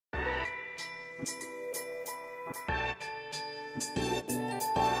Welcome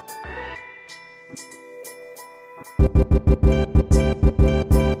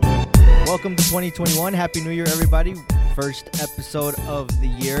to 2021. Happy New Year, everybody. First episode of the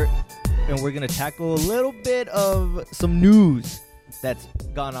year. And we're going to tackle a little bit of some news that's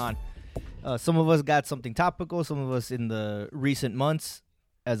gone on. Some of us got something topical. Some of us in the recent months.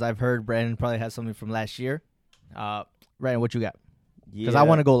 As I've heard, Brandon probably has something from last year. Brandon, what you got? Because I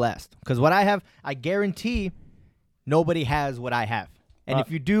want to go last. Because what I have, I guarantee nobody has what I have. And if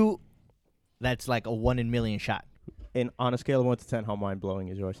you do, that's like a 1 in a million shot. And on a scale of 1 to 10, how mind-blowing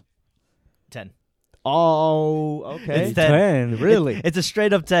is yours? 10. Oh, okay. It's 10. Really? It's a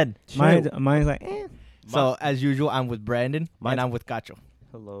straight up 10. Mine's like, eh. So, as usual, I'm with Brandon, and I'm with Cacho.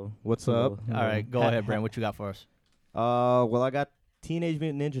 Hello. What's Hello. up? All right, go ahead, Brandon. What you got for us? Well, I got Teenage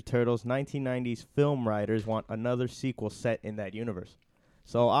Mutant Ninja Turtles 1990s film writers want another sequel set in that universe.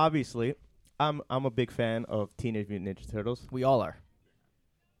 So, obviously, I'm a big fan of Teenage Mutant Ninja Turtles. We all are.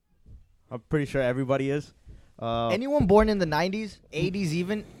 I'm pretty sure everybody is. Anyone born in the 90s, 80s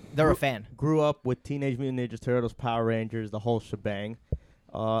even, they're a fan. Grew up with Teenage Mutant Ninja Turtles, Power Rangers, the whole shebang.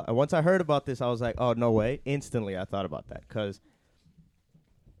 And once I heard about this, I was like, oh, no way. Instantly, I thought about that. Because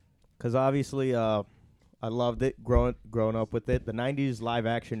obviously, I loved it growing up with it. The 90s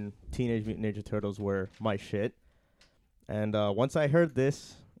live-action Teenage Mutant Ninja Turtles were my shit. And once I heard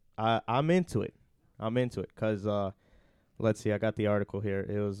this, I'm into it. Because, let's see, I got the article here.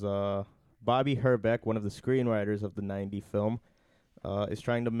 It was Bobby Herbeck, one of the screenwriters of the 90 film, is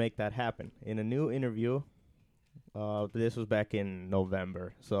trying to make that happen. In a new interview, this was back in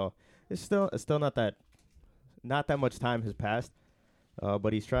November, so it's still not that much time has passed,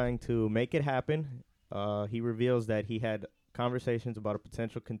 but he's trying to make it happen. He reveals that he had conversations about a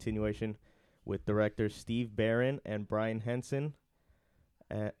potential continuation with directors Steve Barron and Brian Henson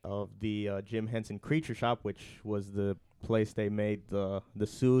of the Jim Henson Creature Shop, which was the place they made the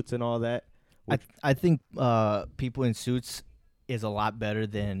suits and all that. I think people in suits is a lot better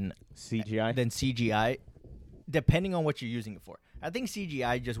than CGI, depending on what you're using it for. I think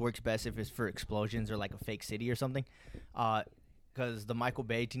CGI just works best if it's for explosions or like a fake city or something. Because the Michael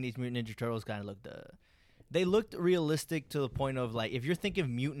Bay Teenage Mutant Ninja Turtles kind of they looked realistic to the point of like, if you're thinking of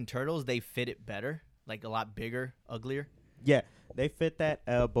mutant turtles, they fit it better, like a lot bigger, uglier. Yeah, they fit that.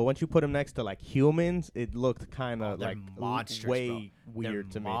 But once you put them next to like humans, it looked kind of like monstrous, way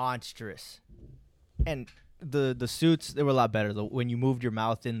weird to me. Monstrous. And the suits, they were a lot better. When you moved your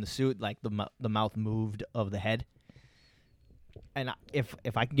mouth in the suit, like the mouth moved of the head. And if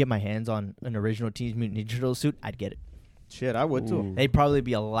I could get my hands on an original Teenage Mutant Ninja Turtles suit, I'd get it. Shit, I would too. They'd probably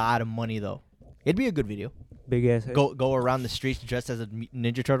be a lot of money though. It'd be a good video. Big ass head. Go around the streets dressed as a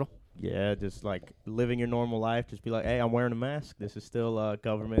Ninja Turtle. Yeah, just like living your normal life. Just be like, hey, I'm wearing a mask. This is still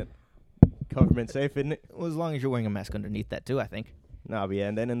government safe, isn't it? Well, as long as you're wearing a mask underneath that too, I think. No, but yeah,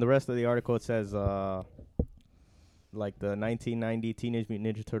 and then in the rest of the article it says like the 1990 Teenage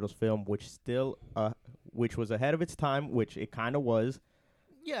Mutant Ninja Turtles film, which was ahead of its time, which it kind of was.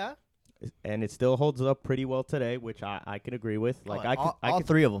 Yeah. And it still holds up pretty well today, which I can agree with. Like all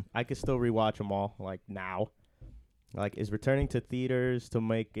three of them. I could still rewatch them all, like now. Like, is returning to theaters to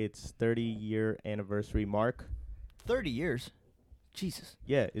make its 30-year anniversary mark. 30 years? Jesus.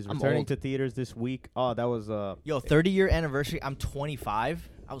 Yeah, is returning to theaters this week. Oh, that was 30-year anniversary. I'm 25.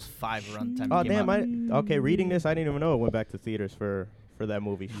 I was 5 around the time it came out. Okay, reading this, I didn't even know it went back to theaters for that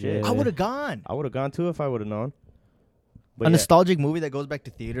movie. Shit. Yeah. I would have gone. I would have gone too if I would have known. But Nostalgic movie that goes back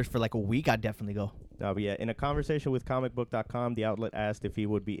to theaters for like a week, I'd definitely go. No, but yeah, in a conversation with comicbook.com, the outlet asked if he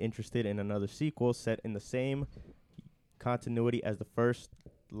would be interested in another sequel set in the same continuity as the first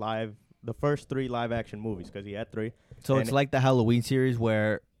 3 live action movies, because he had 3. So it's like the Halloween series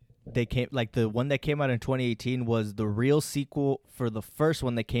where they came, like the one that came out in 2018 was the real sequel for the first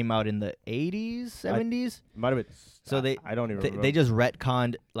one that came out in the 80s, 70s. Might have been. So I don't even remember. They just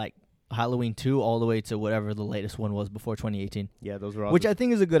retconned like Halloween 2 all the way to whatever the latest one was before 2018. Yeah, those were all. Which I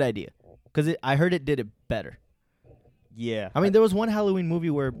think is a good idea, because I heard it did it better. Yeah. I mean, there was one Halloween movie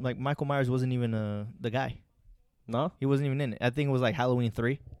where like Michael Myers wasn't even the guy. No? He wasn't even in it. I think it was like Halloween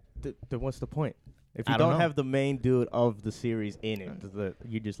 3. Then what's the point? If I you don't don't know. have the main dude of the series in it,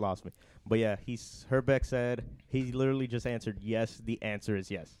 you just lost me. But yeah, Herbeck said he literally just answered yes. The answer is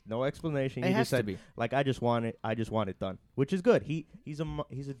yes. No explanation. It He has just said, to be. like, I just want it done, which is good. He's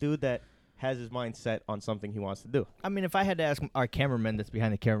a dude that has his mind set on something he wants to do. I mean, if I had to ask our cameraman that's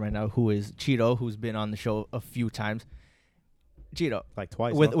behind the camera right now, who is Cheeto, who's been on the show a few times, Cheeto, Like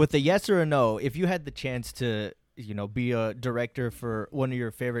twice. with a yes or a no, if you had the chance to, be a director for one of your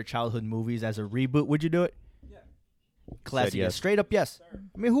favorite childhood movies as a reboot, would you do it? Yeah. Classic. Said yes. Straight up yes. Sure.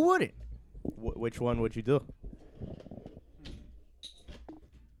 I mean, who wouldn't? Which one would you do?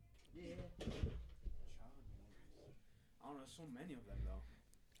 I don't know, so many of them though.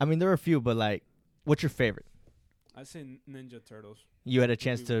 I mean, there are a few, but like, what's your favorite? I say Ninja Turtles. You had a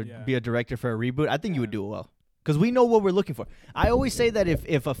chance to Yeah. be a director for a reboot. I think you would Yeah. do it well because we know what we're looking for. I always say that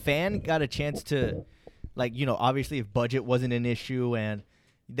if a fan got a chance to, like, you know, obviously if budget wasn't an issue and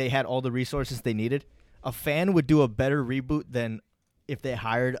they had all the resources they needed, a fan would do a better reboot than if they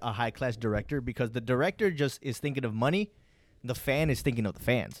hired a high class director, because the director just is thinking of money, the fan is thinking of the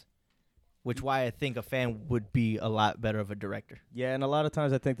fans, which why I think a fan would be a lot better of a director. Yeah, and a lot of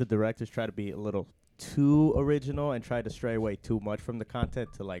times I think the directors try to be a little too original and try to stray away too much from the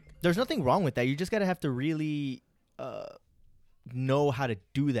content to like. There's nothing wrong with that. You just gotta have to really know how to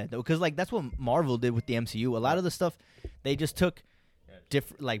do that, though, because like that's what Marvel did with the MCU. A lot of the stuff they just took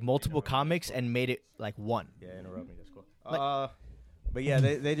different, like multiple comics and made it like one. Yeah, interrupt me. That's cool. Like- But yeah,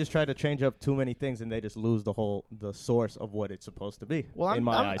 they just try to change up too many things and they just lose the source of what it's supposed to be. Well, in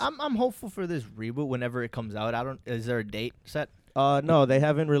my eyes. I'm hopeful for this reboot whenever it comes out. Is there a date set? No, they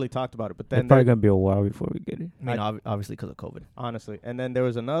haven't really talked about it. But It's then probably gonna be a while before we get it. I mean, obviously because of COVID. honestly, and then there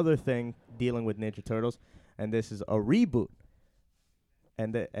was another thing dealing with Ninja Turtles, and this is a reboot.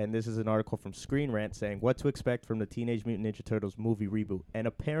 And this is an article from Screen Rant saying what to expect from the Teenage Mutant Ninja Turtles movie reboot. And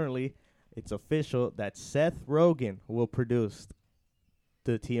apparently, it's official that Seth Rogen will produce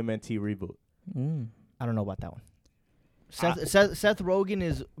the TMNT reboot. I don't know about that one. Seth Rogen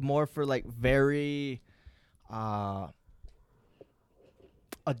is more for like very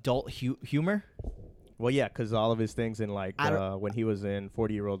adult humor. Well, yeah, because all of his things in like I don't- when he was in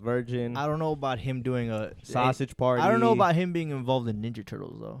 40-Year-Old Virgin, I don't know about him doing a Sausage Party. I don't know about him being involved in Ninja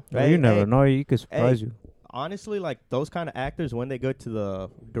Turtles though. Well, you never Hey, know. You could surprise you. honestly, like those kind of actors, when they go to the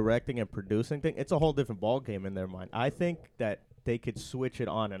directing and producing thing, it's a whole different ball game in their mind. I think that they could switch it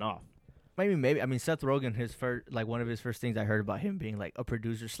on and off. Maybe. I mean, Seth Rogen, one of his first things I heard about him being like a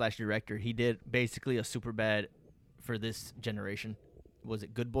producer / director. He did basically a Superbad for this generation. Was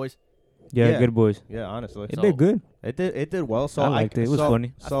it Good Boys? Yeah, Yeah. Good Boys. Yeah, honestly, It So- did good. it did well. So I liked it. It was so-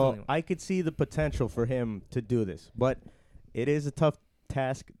 funny. So That's I could see the potential for him to do this, but it is a tough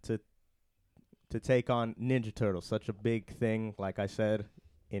task to take on Ninja Turtles, such a big thing. Like I said,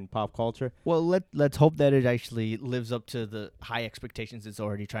 in pop culture. Well, let's hope that it actually lives up to the high expectations it's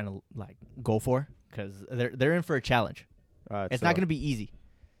already trying to like go for, because they're in for a challenge. All right, It's so- not going to be easy.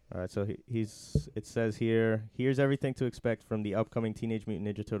 All right, so it says here, here's everything to expect from the upcoming Teenage Mutant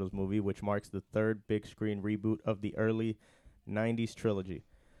Ninja Turtles movie, which marks the third big screen reboot of the early 90s trilogy.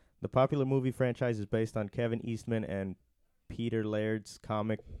 The popular movie franchise is based on Kevin Eastman and Peter Laird's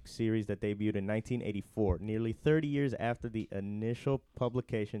comic series that debuted in 1984. Nearly 30 years after the initial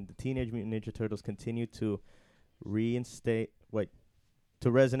publication, the Teenage Mutant Ninja Turtles continue to resonate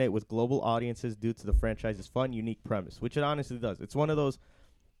with global audiences due to the franchise's fun, unique premise, which it honestly does. It's one of those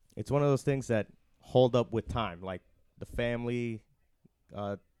things that hold up with time, like the family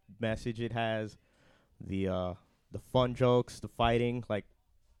message it has, the fun jokes, the fighting, like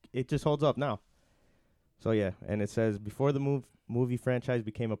it just holds up now. So yeah, and it says before the movie franchise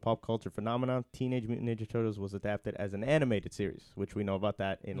became a pop culture phenomenon, Teenage Mutant Ninja Turtles was adapted as an animated series, which we know about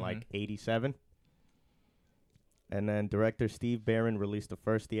that in like '87. And then director Steve Barron released the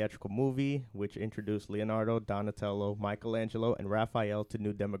first theatrical movie, which introduced Leonardo, Donatello, Michelangelo, and Raphael to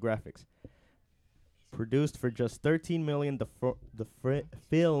new demographics. Produced for just $13 million, the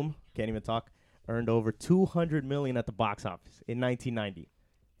film, can't even talk, earned over $200 million at the box office in 1990.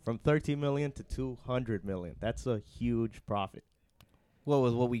 From $13 million to $200 million. That's a huge profit. Well,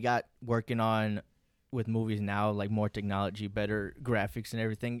 with what we got working on with movies now, like more technology, better graphics and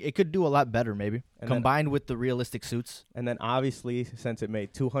everything, it could do a lot better maybe. And Combined with the realistic suits. And then obviously, since it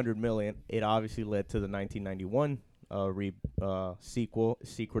made $200 million, it obviously led to the 1991 sequel,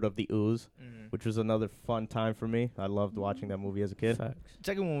 Secret of the Ooze, which was another fun time for me. I loved watching that movie as a kid. Facts.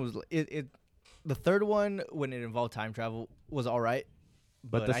 Second one was the third one, when it involved time travel, was all right.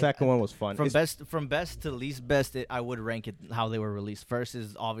 But the second one was fun. From best to least best, I would rank it how they were released. First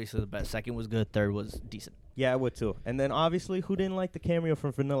is obviously the best. Second was good. Third was decent. Yeah, I would too. And then obviously, who didn't like the cameo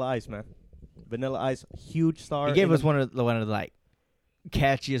from Vanilla Ice, man? Vanilla Ice, huge star. He gave us one of the like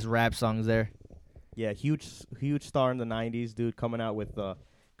catchiest rap songs there. Yeah, huge star in the '90s, dude, coming out with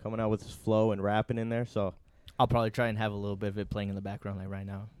his flow and rapping in there. So I'll probably try and have a little bit of it playing in the background like right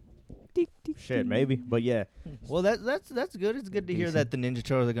now. shit, maybe. But yeah, Well, that's good. It's good to hear that the Ninja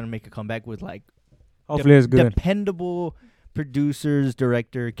Turtles are gonna make a comeback with like Hopefully it's good. dependable producers,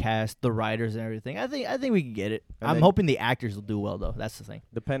 director, cast, the writers, and everything. I think we can get it. And I'm then- hoping the actors will do well though. That's the thing.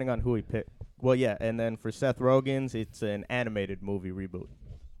 depending on who he picked. Well, yeah, and then for Seth Rogen's, it's an animated movie reboot.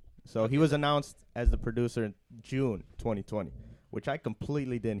 So he was announced as the producer in June 2020, which I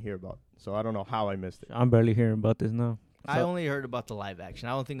completely didn't hear about. So I don't know how I missed it. I'm barely hearing about this now. I So- only heard about the live action.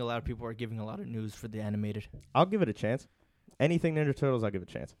 I don't think a lot of people are giving a lot of news for the animated. I'll give it a chance. Anything Ninja Turtles, I'll give it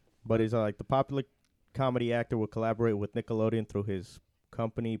a chance. But he's like the popular comedy actor will collaborate with Nickelodeon through his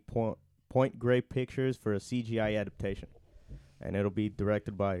company Point Grey Pictures for a CGI adaptation. And it'll be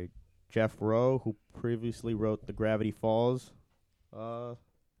directed by Jeff Rowe, who previously wrote the Gravity Falls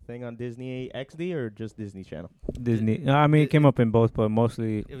thing on Disney XD or just Disney Channel. Disney. I mean, it came up in both, but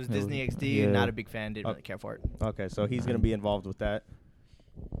mostly It was Disney XD. yeah. Not a big fan. Didn't really care for it. Okay, so he's going to be involved with that.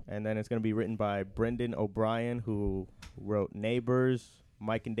 And then it's going to be written by Brendan O'Brien, who wrote Neighbors,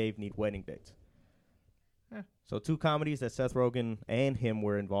 Mike and Dave Need Wedding Dates. Yeah. So 2 comedies that Seth Rogen and him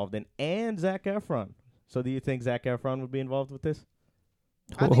were involved in, and Zac Efron. So do you think Zac Efron would be involved with this?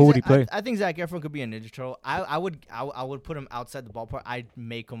 Who would he play? I think Zac Efron could be a Ninja Turtle. I would put him outside the ballpark. I'd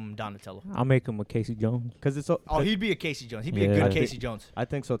make him Donatello. I'll make him a Casey Jones. Because it's so. Oh, he'd be a Casey Jones. He'd be Yeah. a I good think- Casey Jones. I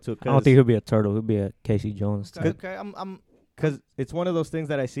think so too. I don't think he'll be a turtle. He'll be a Casey Jones. Okay, type. okay. I'm Because it's one of those things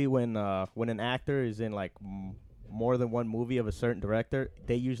that I see when an actor is in like more than one movie of a certain director,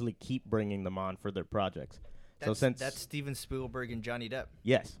 they usually keep bringing them on for their projects. that's Steven Spielberg and Johnny Depp.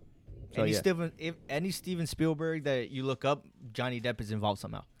 Yes. So Any Steven Spielberg that you look up, Johnny Depp is involved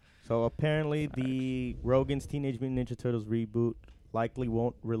somehow. So apparently the Rogen's Teenage Mutant Ninja Turtles reboot likely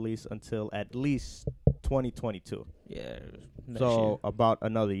won't release until at least 2022. Yeah. So about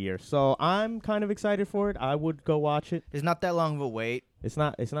another year. So I'm kind of excited for it. I would go watch it. It's not that long of a wait. It's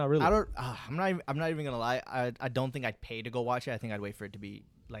not really. I'm not even gonna lie. I don't think I'd pay to go watch it. I think I'd wait for it to be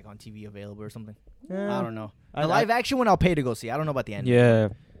like on TV available or something. I don't know. The live action one I'll pay to go see. I don't know about the end. Yeah.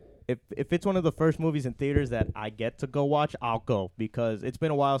 If it's one of the first movies in theaters that I get to go watch, I'll go, because it's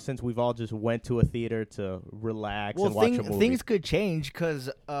been a while since we've all just went to a theater to relax and watch a movie. Things could change because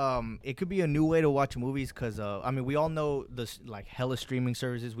it could be a new way to watch movies. Because I mean, we all know this like hella streaming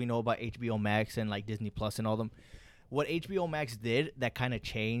services. We know about HBO Max and like Disney Plus and all them. What HBO Max did that kind of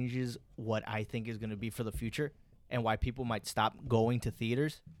changes what I think is going to be for the future and why people might stop going to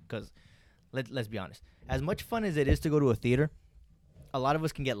theaters. Because let's be honest, as much fun as it is to go to a theater, a lot of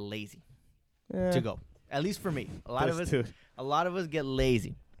us can get lazy to go. At least for me, a lot of us get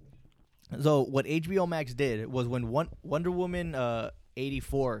lazy. So what HBO Max did was when Wonder Woman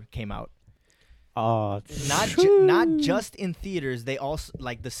 84 came out, not just in theaters, they also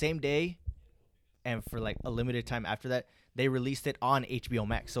like the same day, and for like a limited time after that, they released it on HBO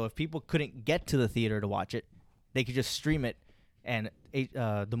Max. So if people couldn't get to the theater to watch it, they could just stream it, and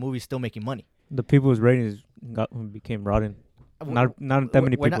the movie's still making money. The people's ratings became rotten. Not that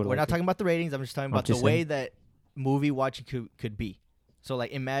many people. We're not talking about the ratings. I'm just talking about the way that movie watching could be. So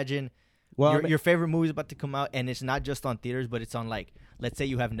like imagine your favorite movie's about to come out, and it's not just on theaters, but it's on like, let's say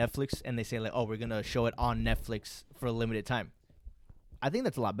you have Netflix, and they say like, oh, we're gonna show it on Netflix for a limited time. I think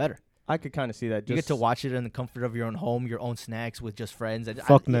that's a lot better. I could kind of see that. You get to watch it in the comfort of your own home, your own snacks with just friends.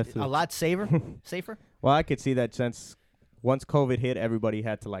 Fuck Netflix. A lot safer. Well, I could see that since once COVID hit, everybody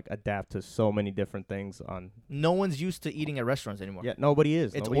had to like adapt to so many different things on. No one's used to eating at restaurants anymore. Yeah, nobody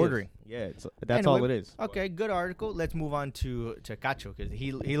is. It's Nobody ordering. Is. Yeah, that's all it is. Okay, good article. Let's move on to Cacho, because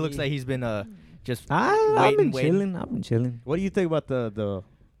he looks like he's been just I've been waiting. chilling. What do you think about the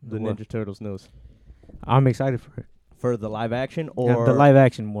what? Ninja Turtles news I'm excited for it. for the live action Yeah, or the live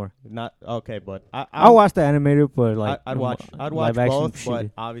action more. not? Okay, but I'll watch the animated, but like I'd watch live action both, but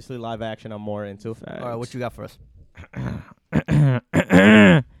shit. obviously live action I'm more into. All right, what you got for us?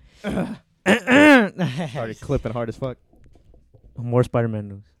 Started clipping hard as fuck. More Spider-Man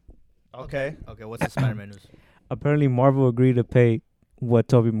news. Okay, What's the Spider-Man news? Apparently, Marvel agreed to pay what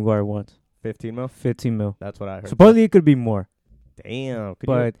Tobey Maguire wants, 15 mil. 15 mil. That's what I heard. Supposedly, it could be more, Damn.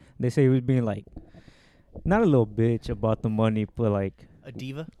 but they say he was being like, not a little bitch about the money, but like, A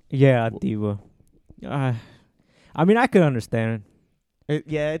diva? yeah, a diva. I mean, I could understand.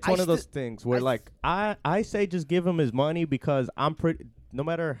 It's I one of those sti- things where I like I say just give him his money, because I'm pretty. No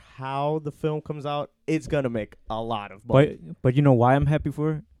matter how the film comes out, it's gonna make a lot of money. But you know why I'm happy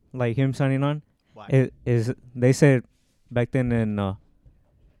for it? Like him signing on. Why? It is they said back then in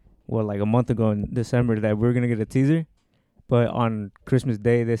like a month ago in December that we were gonna get a teaser, but on Christmas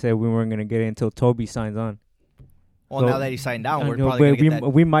Day they said we weren't gonna get it until Toby signs on. Well, So- now that he signed down, we're I know, probably but going to get that.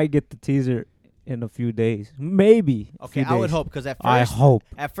 we might get the teaser in a few days, maybe. a Okay, few I would days. hope, because I hope.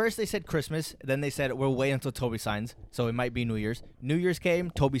 at first they said Christmas, then they said we'll wait until Toby signs, so it might be New Year's. New Year's came,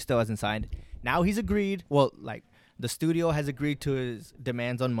 Toby still hasn't signed. Now he's agreed. Well, like the studio has agreed to his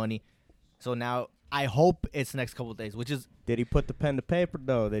demands on money, so now I hope it's the next couple of days, which is Did he put the pen to paper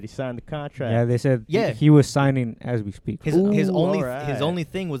though? Did he sign the contract? Yeah, they said Yeah. he was signing as we speak. his Ooh, only alright.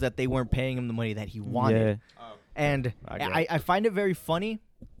 thing was that they weren't paying him the money that he wanted. Yeah. And I get I find it very funny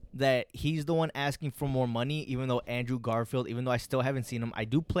that he's the one asking for more money, even though Andrew Garfield, even though I still haven't seen him, I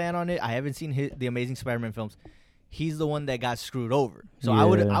do plan on it. I haven't seen the Amazing Spider-Man films. He's the one that got screwed over. So I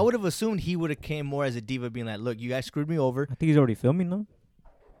Yeah. would have assumed he would have came more as a diva, being like, "Look, you guys screwed me over." I think he's already filming though.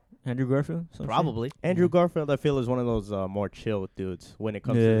 Andrew Garfield. some shit? Probably. Andrew Garfield, I feel, is one of those more chill dudes when it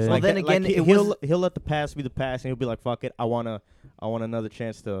comes to Yeah. this. Well, Like, then again, it he'll let the past be the past, and he'll be like, "Fuck it, I want another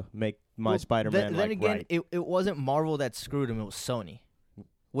chance to make my Well, Spider-Man Then again, right." it wasn't Marvel that screwed him. It was Sony.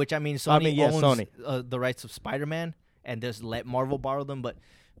 Which, I mean, Sony yeah, owns Sony. The rights of Spider-Man and just let Marvel borrow them. But,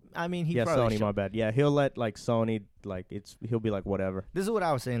 I mean, he Yeah, probably Sony, my bad. Yeah, he'll let like Sony he'll be like whatever. This is what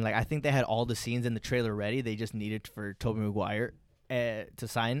I was saying. Like, I think they had all the scenes in the trailer ready. They just needed for Tobey Maguire to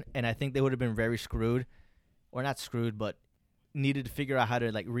sign, and I think they would have been very screwed, or not screwed, but needed to figure out how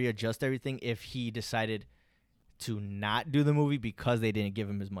to like readjust everything if he decided to not do the movie because they didn't give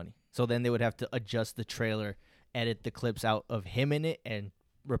him his money. So then they would have to adjust the trailer, edit the clips out of him in it, and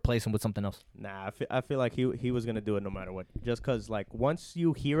replace him with something else. Nah, I feel like he was gonna do it no matter what. Just cause like once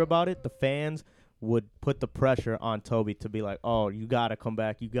you hear about it, the fans would put the pressure on Toby to be like, "Oh, you gotta come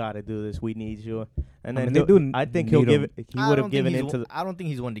back, you gotta do this, we need you." And I then mean, they do I think need he'll give him. it. He would have given into the. I don't think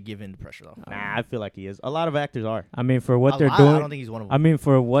he's one to give in to pressure though. Nah, I feel like he is. A lot of actors are. I mean, for what A they're lot, I don't doing. think he's one of I them. mean,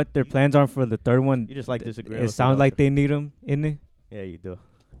 for what their plans are for the third one, You just like disagreeing. it with sounds the like doctor. they need him in it. Yeah, you do.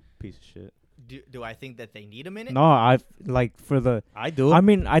 Piece of shit. Do I think that they need him in it? No, I like for the. I do. I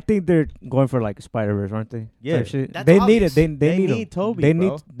mean, I think they're going for like Spider Verse, aren't they? Yeah. Type shit. That's They need obvious. it. They need him. need Toby, They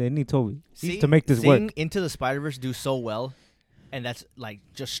bro. need Toby See, to make this seeing work. Into the Spider-Verse do so well, and that's like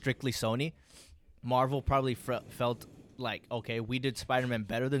just strictly Sony. Marvel probably felt like, okay, we did Spider-Man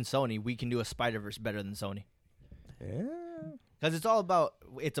better than Sony. We can do a Spider-Verse better than Sony. Yeah. Because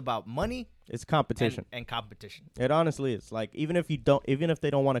it's about money It's competition. and competition. It honestly is. Like even if they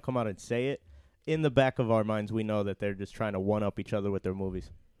don't want to come out and say it, in the back of our minds we know that they're just trying to one up each other with their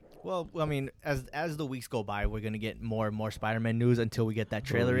movies. Well, I mean, as the weeks go by, we're gonna get more and more Spider-Man news until we get that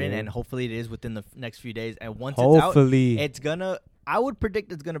trailer in, yeah. and hopefully it is within the next few days. And once Hopefully, it's out, it's gonna. I would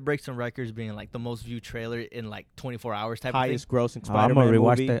predict it's gonna break some records, being like the most viewed trailer in like 24 hours type Highest grossing I'm Spider-Man gonna rewatch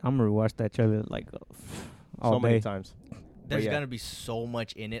movie that. I'm gonna rewatch that trailer like all so day. many times. of thing. There's yeah. gonna be so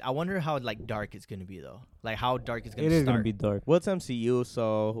much in it. I wonder how like dark it's gonna be though. Like how dark it's gonna It is start. gonna be dark. Well, it's MCU,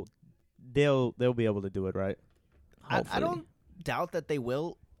 so they'll be able to do it right. I Hopefully. don't doubt that they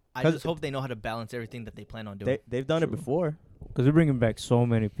will. I 'Cause just hope they know how to balance everything that they plan on doing. They've done it True. before. Because we're bringing back so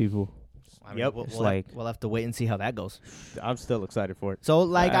many people. I mean, Yep. we'll, It's we'll like- we'll have to wait and see how that goes. I'm still excited for it. So,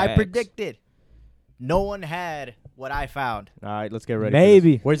 like I Facts. predicted, no one had what I found. All right, let's get ready.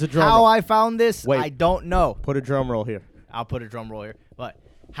 Maybe. For this. Where's the drum How roll? I found this, Wait. I don't know. Put a drum roll here. I'll put a drum roll here. But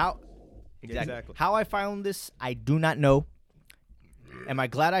how exactly. Exactly. How I found this, I do not know. Am I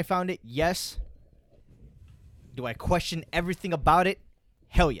glad I found it? Yes. Do I question everything about it?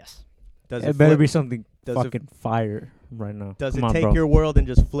 Hell yes. Does It better flip- be something does it- fucking fire right now. Does Come it on, take bro. your world and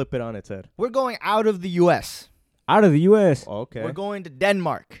just flip it on its head? We're going out of the US. out of the U.S. Okay. We're going to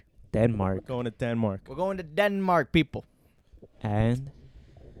Denmark. Denmark going to Denmark. We're going to Denmark, people. and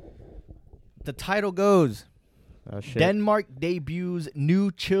The title goes Oh shit. Denmark debuts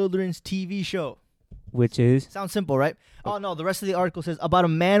new children's TV show. which is Sounds simple, right? Oh no, the rest of the article says about a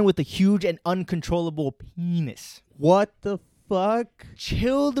man with a huge and uncontrollable penis. What the fuck?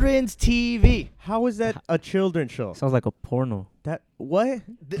 Children's TV. How is that a children's show? sounds like a porno. That what?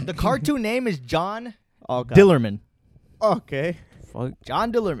 The cartoon name is John Oh god. Dillerman. Okay. Fuck.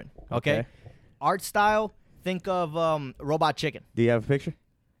 John Dillerman. Okay. Art style, think of Robot Chicken. Do you have a picture?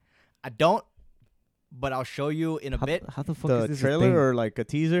 I don't, but I'll show you in a bit. How the fuck is The this a trailer thing? or like a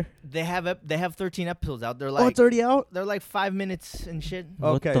teaser? They have 13 episodes out. They're Oh, like it's already out. they're like 5 minutes and shit. What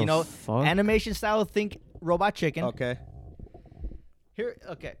Okay. the You know, fuck? Animation style, think Robot Chicken. Okay. Here,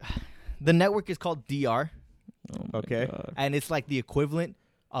 okay. The network is called DR, Oh my Okay. God. and it's like the equivalent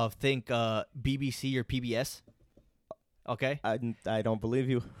of think BBC or PBS. Okay. I don't believe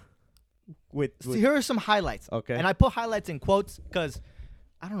you. So here are some highlights. Okay. And I put highlights in quotes because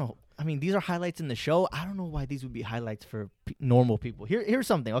I don't know. I mean, these are highlights in the show. I don't know why these would be highlights for normal people. Here's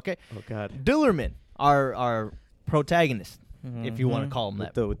something. Okay. oh god. Dillerman, our protagonist, if you want to Mhm. call him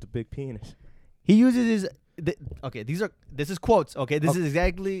that. With the big penis. He uses his. Okay, this is quotes. Okay, this Okay. is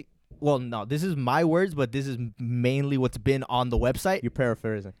exactly. Well, no, this is my words, but this is mainly what's been on the website. You're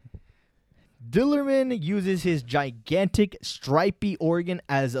paraphrasing. Dillerman uses his gigantic stripy organ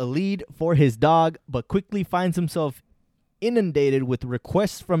as a lead for his dog, but quickly finds himself inundated with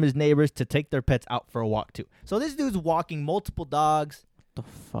requests from his neighbors to take their pets out for a walk too. So this dude's walking multiple dogs The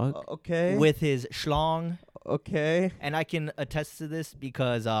fuck? Okay. with his schlong. okay. And I can attest to this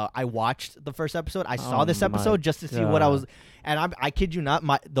because I watched the first episode. I saw Oh this my episode just to see what I was. God. And I kid you not,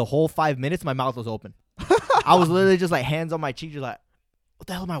 the whole 5 minutes, my mouth was open. I was literally just like hands on my cheek, just like, what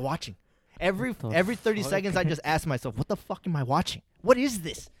the hell am I watching? Every the 30 seconds, I just ask myself, what the fuck am I watching? What is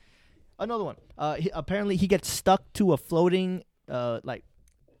this? Another one. Apparently, he gets stuck to a floating,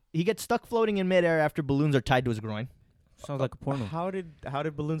 he gets stuck floating in midair after balloons are tied to his groin. Sounds like a porno. How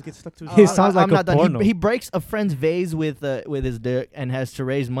did balloons get stuck to his It head? sounds like I'm a not done. porno. He breaks a friend's vase with his dick and has to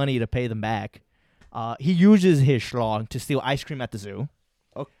raise money to pay them back. He uses his schlong to steal ice cream at the zoo.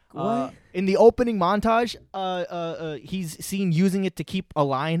 What? In the opening montage, he's seen using it to keep a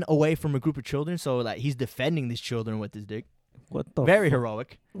lion away from a group of children. So like he's defending these children with his dick. What the Very fuck?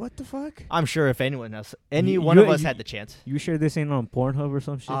 heroic. What the fuck? I'm sure if any one of You- us you- had the chance. You sure this ain't on Pornhub or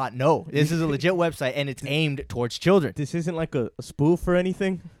some shit? No, this is a legit website and it's aimed towards children. This isn't like a spoof or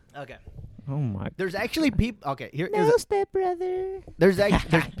anything. Okay. Oh my. There's actually people. Okay, here's stepbrother. there's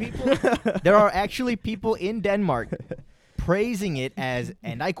people. There are actually people in Denmark praising it as,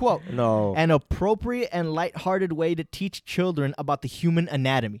 and I quote, No. an appropriate and lighthearted way to teach children about the human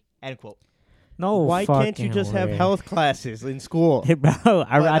anatomy. End quote. No. Why can't you fucking just have way. health classes in school? Hey, bro.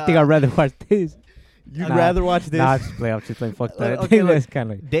 I But, think I'd rather watch this. You'd Nah. rather watch this? Nah, I'm just playing. Fuck that. Okay, look. That's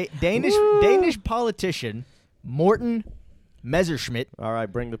kind of. Danish politician Morten Messerschmidt. All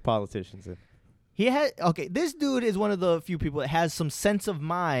right, bring the politicians in. This dude is one of the few people that has some sense of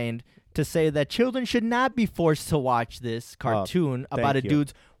mind to say that children should not be forced to watch this cartoon about a you.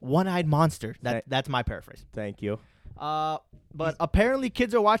 dude's one-eyed monster. Thank- That's my paraphrase. Thank you. But apparently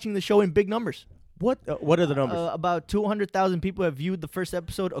kids are watching the show in big numbers. What are the numbers? About 200,000 people have viewed the first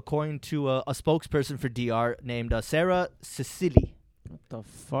episode, according to a spokesperson for DR named Sarah Cecily. What the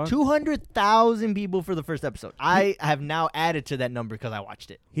fuck? 200,000 people for the first episode. I have now added to that number because I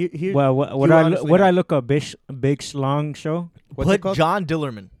watched it. Here, Well, what you I honestly what I have- look a big schlong show? what's it Put called? John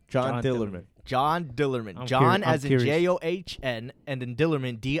Dillerman. John John Dillerman. John Dillerman. I'm John curi- I'm as in curious. John, and then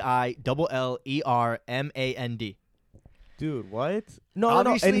Dillerman, Dillermand. Dude, what? No,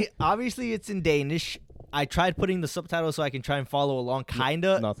 Obviously, it's in Danish. I tried putting the subtitles so I can try and follow along.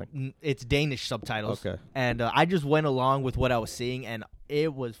 Kinda. nothing. It's Danish subtitles. Okay. And I just went along with what I was seeing, and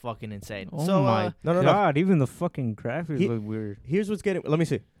it was fucking insane. Oh so my No. god! Even the fucking graphics He- look weird. Here's what's getting. Let me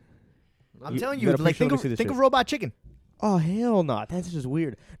see. I'm You telling you, gotta like picture- think let me see this of shit. Robot Chicken. Oh hell no! That's just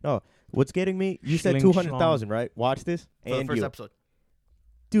weird. No, what's getting me? You said Schling 200,000, right? Watch this. For the And first you, episode.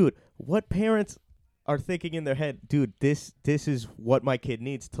 dude. What parents are thinking in their head, dude? This is what my kid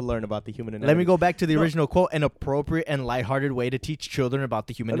needs to learn about the human anatomy. Let me go back to the No. original quote: an appropriate and lighthearted way to teach children about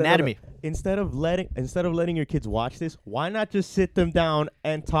the human No. anatomy. Instead of letting your kids watch this, why not just sit them down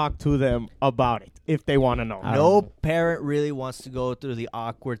and talk to them about it if they want to know? I No don't know. parent really wants to go through the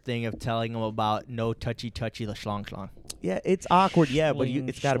awkward thing of telling them about no touchy the schlong. Yeah, it's awkward. Yeah, but Schling,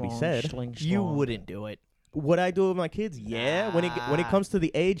 it's got to be schlong, said. schling, You schlong. wouldn't do it. Would I do it with my kids? Yeah. When it Nah. comes to the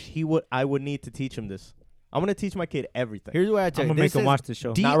age, I would need to teach him this. I'm gonna teach my kid everything. Here's what I tell I'm you. gonna make This him is- watch the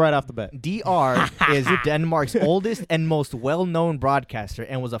show. D- Not right off the bat. DR is Denmark's oldest and most well-known broadcaster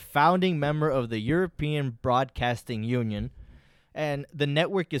and was a founding member of the European Broadcasting Union. And the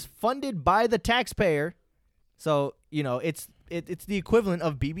network is funded by the taxpayer. So, it's the equivalent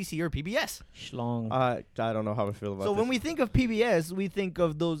of BBC or PBS. Schlong. I don't know how I feel about So this. when we think of PBS, we think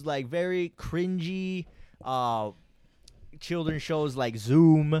of those like very cringy children's shows like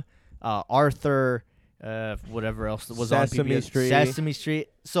Zoom, Arthur, whatever else was Sesame on PBS. Street. Sesame Street.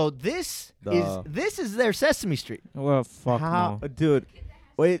 So this is their Sesame Street. Well, fuck How, no. dude?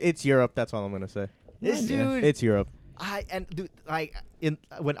 Wait, it's Europe. That's all I'm gonna say. This Yeah. dude, It's Europe.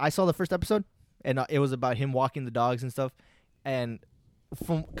 when I saw the first episode, and it was about him walking the dogs and stuff, and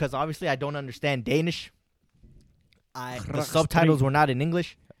because obviously I don't understand Danish, the subtitles were not in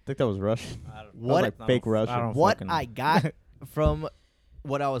English. I think that was Russian. What like fake Russian. I don't what fucking I got from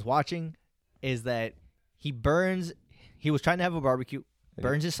what I was watching is that he was trying to have a barbecue, Yeah.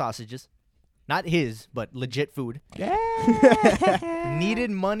 burns his sausages, not his, but legit food. Yeah.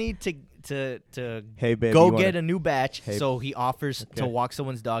 Needed money to Hey, babe. go you get wanna- a new batch, Hey. so he offers to Okay. walk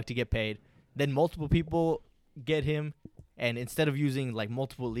someone's dog to get paid. Then multiple people get him, and instead of using like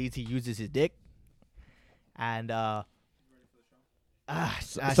multiple leads, he uses his dick. And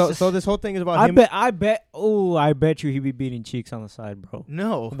So this whole thing is about I him. bet. Oh, I bet you he be beating cheeks on the side, bro.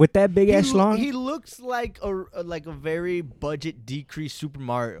 no, With that big ass he schlong. looks like a very budget decreased Super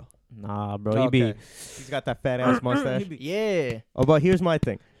Mario. Nah, bro. He be. He's got that fat ass mustache. Yeah, Oh, but here's my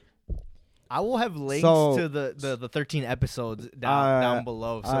thing. I will have links So- to the 13 episodes down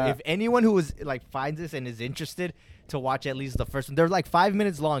below. So if anyone who is like finds this and is interested to watch at least the first one, they're like 5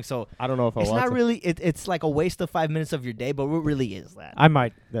 minutes long. So I don't know if I it's want not to. really. It's like a waste of 5 minutes of your day. But what really is that? I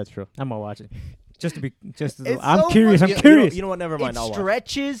might. That's true. I'm gonna watch it. Just to be. It's I'm so curious. I'm funny. curious. You know what? Never mind. It I'll watch.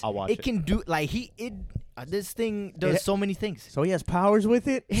 stretches. I'll watch it it. can do like this thing does It- so many things. So he has powers with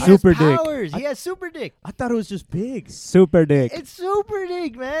it. He Super has dick. powers. He has super dick. I thought it was just big. Super dick. It's super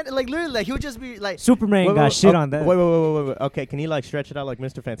dick, man. Like literally, like he'll just be like, Superman Wait, got wait, shit oh, on that. Wait. Okay, can he like stretch it out like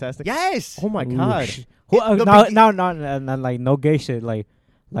Mr. Fantastic? yes. Oh my Ooh, god. The now, big- not like no gay shit. Like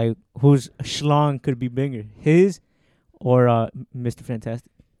whose schlong could be bigger, his or Mr.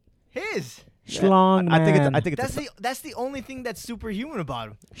 Fantastic? His. Schlong man. I think it's That's the only thing that's superhuman about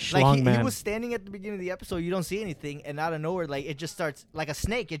him. Schlong Like he man. was standing at the beginning of the episode, you don't see anything, and out of nowhere, like it just starts like a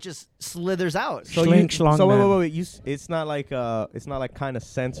snake. It just slithers out. so Schling, you, schlong so man. wait. It's not like kind of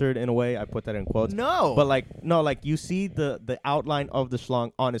censored in a way. I put that in quotes. No, But like you see the outline of the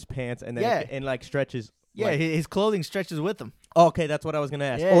schlong on his pants, and then Yeah. it like stretches. yeah, like- his clothing stretches with him. Okay, that's what I was gonna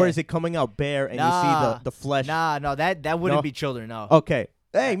ask. Yeah. Or is it coming out bare and you Nah. see the flesh? Nah, no, that wouldn't No? be children. No, Okay.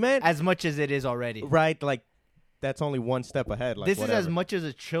 Hey man. as much as it is already. Right. Like that's only one step ahead. Like This whatever. is as much as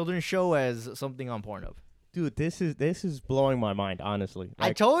a children's show as something on Pornhub. Dude, this is blowing my mind. Honestly. I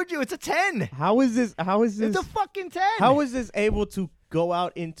Like, told you, it's a 10. how is this? How is this? It's a fucking 10. How is this able to go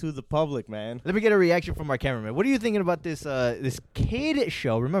out into the public, man? Let me get a reaction from our cameraman. What are you thinking about this this kid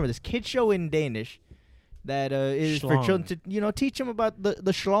show? Remember, this kid show in Danish that is for Schlong. children to teach them about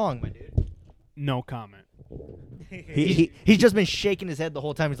the schlong, my dude. No comment. He's just been shaking his head the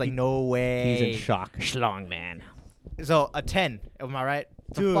whole time. He's like, no way. He's in shock. Schlong man. So a 10. Am I right?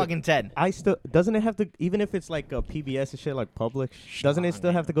 It's Dude. a fucking 10. I still doesn't it have to, even if it's like a PBS and shit like public, doesn't it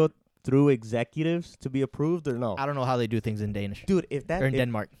still have to go through executives to be approved or no? I don't know how they do things in Danish Dude, if that or in if,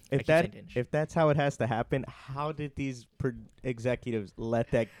 Denmark. I if keep saying that Danish. if that's how it has to happen, how did these executives let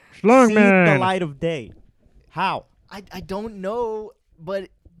that Schlong see man. the light of day? How? I don't know, but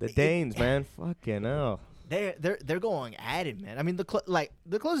The Danes, man, fucking hell. they're going at it, man. I mean, the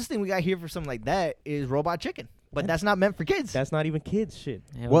closest thing we got here for something like that is Robot Chicken, but that's not meant for kids. That's not even kids shit.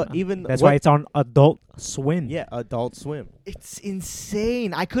 Hell Well, no. even That's what- why it's on Adult Swim. yeah, Adult Swim. It's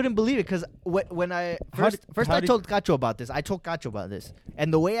insane. I couldn't believe it because when I first how I did- told Cacho about this. I told Cacho about this,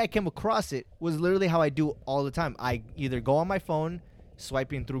 and the way I came across it was literally how I do all the time. I either go on my phone,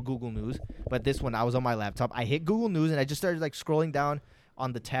 swiping through Google News, but this one I was on my laptop. I hit Google News and I just started like scrolling down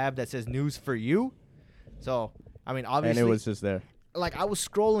on the tab that says News for You. So I mean, And obviously, it was just there. like I was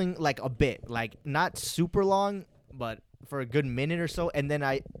scrolling like a bit, like not super long, but for a good minute or so, and then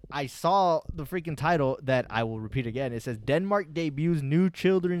I saw the freaking title that I will repeat again. It says Denmark debuts new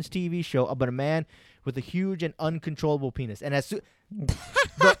children's TV show about a man with a huge and uncontrollable penis. And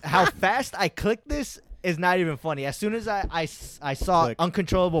how fast I clicked this is not even funny. As soon as I saw Click.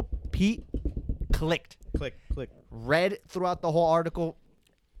 uncontrollable Pete, clicked, Click. read throughout the whole article.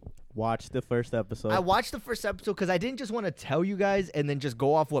 Watch the first episode. I watched the first episode because I didn't just want to tell you guys and then just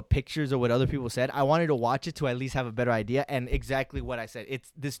go off what pictures or what other people said. I wanted to watch it to at least have a better idea. And exactly what I said.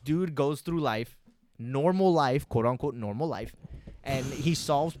 It's this dude goes through life, normal life, quote unquote normal life, and he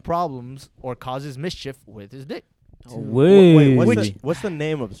solves problems or causes mischief with his dick. Wait, Wait, what's the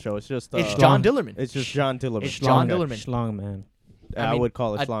name of the show? It's just It's Schlong. John Dillerman. It's just John Dillerman. It's John Dillerman. Schlong man. I mean, would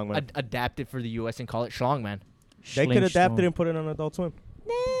call it Schlong, man. Adapt it for the U.S. and call it Schlong, man. They Schling could adapt it schlong. and put it on Adult Swim.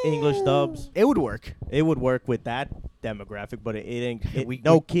 English dubs. It would work. It would work with that demographic, but it ain't. We-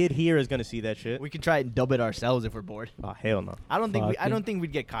 no kid here is gonna see that shit. We can try and dub it ourselves if we're bored. Oh hell no. I don't think Fuck I it. don't think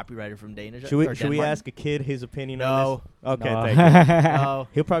we'd get copyrighted from Danish. Should we or should we Denmark. ask a kid his opinion No. on this? Okay, No. thank you. No,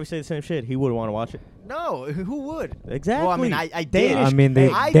 He'll probably say the same shit. He wouldn't want to watch it. no. Who would? Exactly. Well, I mean, I did. Danish- I mean,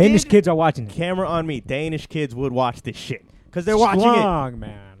 I Danish did- kids are watching it. Camera on me. Danish kids would watch this shit because they're watching it. Schlong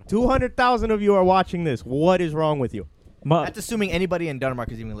man. 200,000 of you are watching this. What is wrong with you? That's assuming anybody in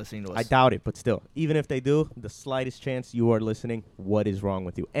Denmark is even listening to us. I doubt it, but still, even if they do, the slightest chance you are listening, what is wrong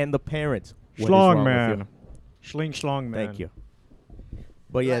with you? And the parents, what is Schlong wrong man. with you? Schling schlong man. Thank you.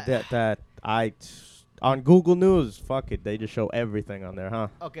 But yeah, on Google News, fuck it, they just show everything on there, huh?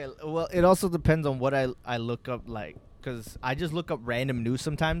 Okay, well, it also depends on what I look up, like, because I just look up random news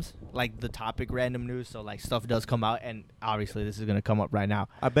sometimes, like the topic random news, so, like, stuff does come out, and obviously this is going to come up right now.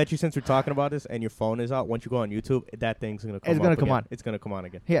 I bet you since we're talking about this and your phone is out, once you go on YouTube, that thing's gonna come. It's gonna up come again. on. It's gonna come on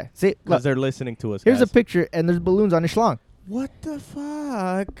again Here, see, because look, they're listening to us. here's guys. a picture, and there's balloons on his schlong. What the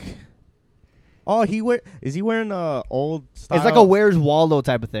fuck? Oh, is he wearing old style? It's like a Where's Waldo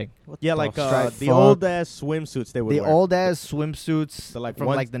type of thing. yeah, like striped the fuck? old ass swimsuits they would The wear. old-ass swimsuits like from,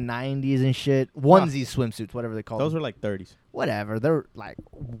 ones- like, the 90s and shit. Onesie swimsuits, whatever they call Those them. were like 30s. Whatever. They're, like,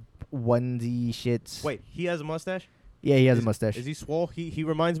 onesie shits. Wait, he has a mustache? Yeah, he has a mustache. Is he swole? He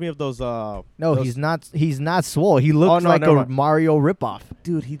reminds me of those. No, those- he's not. He's not swole. He looks no, like never a mind. Mario ripoff.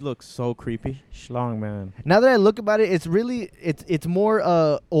 Dude, he looks so creepy. Schlong, man. Now that I look about it, it's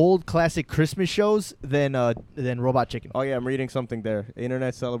more old classic Christmas shows than Robot Chicken. Oh yeah, I'm reading something there.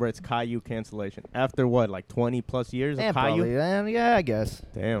 Internet celebrates Caillou cancellation after what, like 20 plus years Yeah, of Caillou. probably. Yeah, I guess.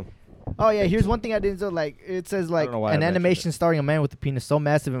 Damn. Oh yeah, here's one thing I didn't know. Like it says, like know why I an mentioned animation starring a man with a penis so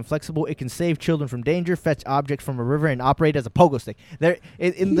massive and flexible it can save children from danger, fetch objects from a river, and operate as a pogo stick. There,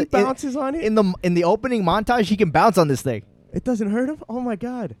 He bounces on it. in the opening montage, he can bounce on this thing. It doesn't hurt him. Oh my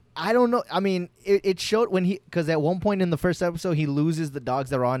god. I don't know. I mean, it showed when because at one point in the first episode, he loses the dogs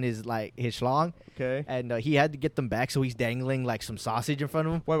that are on his schlong, Okay. and he had to get them back, so he's dangling like some sausage in front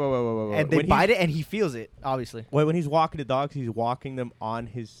of him, Wait. and they When bite it, and he feels it. Obviously, Wait, when he's walking the dogs, he's walking them on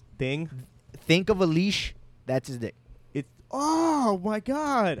his thing. think of a leash. That's his dick. It's oh my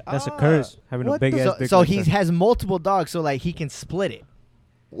god. That's a curse. Having a What big the- ass dick. So like he that. has multiple dogs, so like he can split it.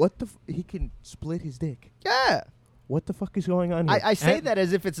 What the? He can split his dick. Yeah. What the fuck is going on here? I say And- that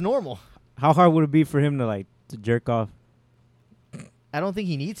as if it's normal. How hard would it be for him to jerk off? I don't think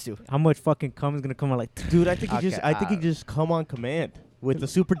he needs to. How much fucking cum is gonna come out like? Dude, I think he Okay, he just come on command with a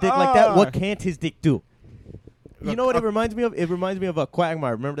super dick like that. What can't his dick do? You know what it reminds me of? It reminds me of a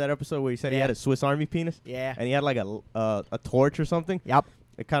Quagmire. Remember that episode where he said he Yeah. had a Swiss Army penis Yeah. and he had like a torch or something? Yep.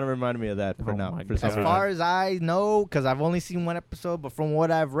 It kind of reminded me of that for Oh now. my For some As reason. far as I know, because I've only seen one episode, but from what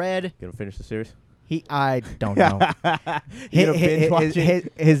I've read, Gonna finish the series. I don't know. You gonna binge watch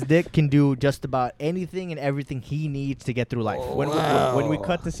it? His dick can do just about anything and everything he needs to get through life. When we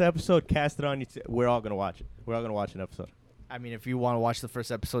cut this episode, cast it on. We're all gonna watch it. We're all gonna watch an episode. I mean, if you want to watch the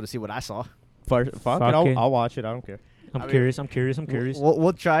first episode to see what I saw, Fuck it, Fuck it. I'll watch it. I don't care. I'm I mean- curious. I'm curious.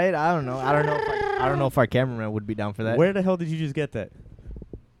 we'll try it. I don't know. I don't know if our cameraman would be down for that. Where the hell did you just get that?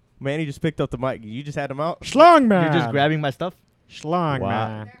 Manny just picked up the mic. You just had him out. Schlong, man. You're just grabbing my stuff? Schlong, Wow.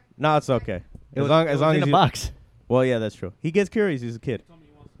 man. No, it's okay. It As was- long it as was long in as a you. box. Well, yeah, that's true. He gets curious. He's a kid.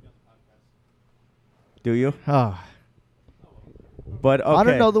 Do you? Oh. But okay. I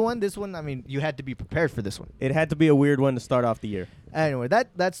don't know the one. This one, I mean, you had to be prepared for this one. It had to be a weird one to start off the year. Anyway,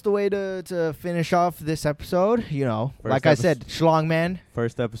 that's the way to finish off this episode. You know, First like I said, Schlong Man,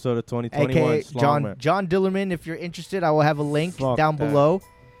 First episode of 2021. aka John Dillerman. If you're interested, I will have a link Fuck down that. below.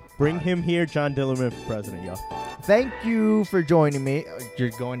 Bring him here, John Dillerman, for president, y'all. Thank you for joining me. You're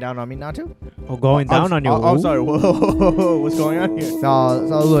going down on me now too. Oh, going down on you. I'm sorry. Whoa, what's going on here? So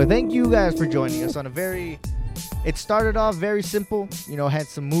look, thank you guys for joining us on a very. It started off very simple. You know, had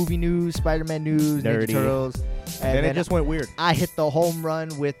some movie news, Spider-Man news, Nerdy. Ninja Turtles, and Then then it just went weird. I hit the home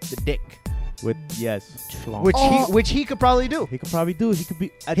run with the dick, With yes, Schlong. which he could probably do. he could probably do. He could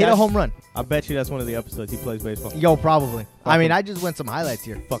be Hit a home run. I bet you that's one of the episodes he plays baseball. Yo, probably. I mean, Fucking- I just went some highlights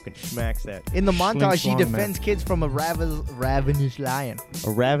here. Fucking smacks that. In the Schling montage, he schlong, defends kids from a ravenous lion. A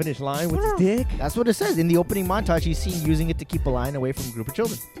ravenous lion with his dick. That's what it says. In the opening montage, he's seen using it to keep a lion away from a group of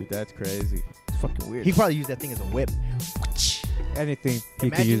children. Dude, that's crazy. It's fucking weird. He probably used that thing as a whip. Anything he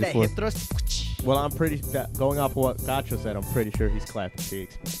could Imagine use it that for. hip thrust. Well, I'm pretty going off what Gacho said. I'm pretty sure he's clapping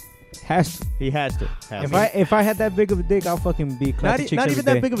cheeks. Has to. He has to. If I had that big of a dick, I'll fucking be not clapping chicks not every even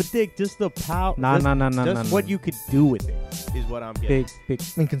that day. big of a dick, just the power. Nah, just nah. what you could do with it is what I'm getting. big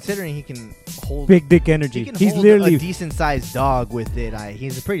I mean, considering he can hold dick he energy. can He's hold literally a decent sized dog with it.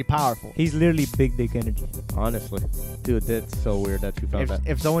 He's pretty powerful. he's literally big dick energy. Honestly, dude, that's so weird that you found that.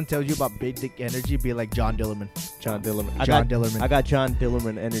 If someone tells you about big dick energy, be like John Dillerman. John Dillerman. John Dillerman. I got John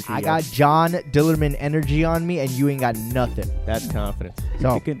Dillerman energy. I got John Dillerman energy on me, and you ain't got nothing. That's confidence.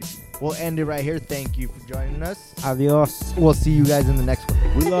 So You can- we'll end it right here. Thank you for joining us. Adios. We'll see you guys in the next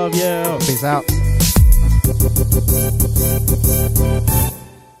one. We love you. Peace out.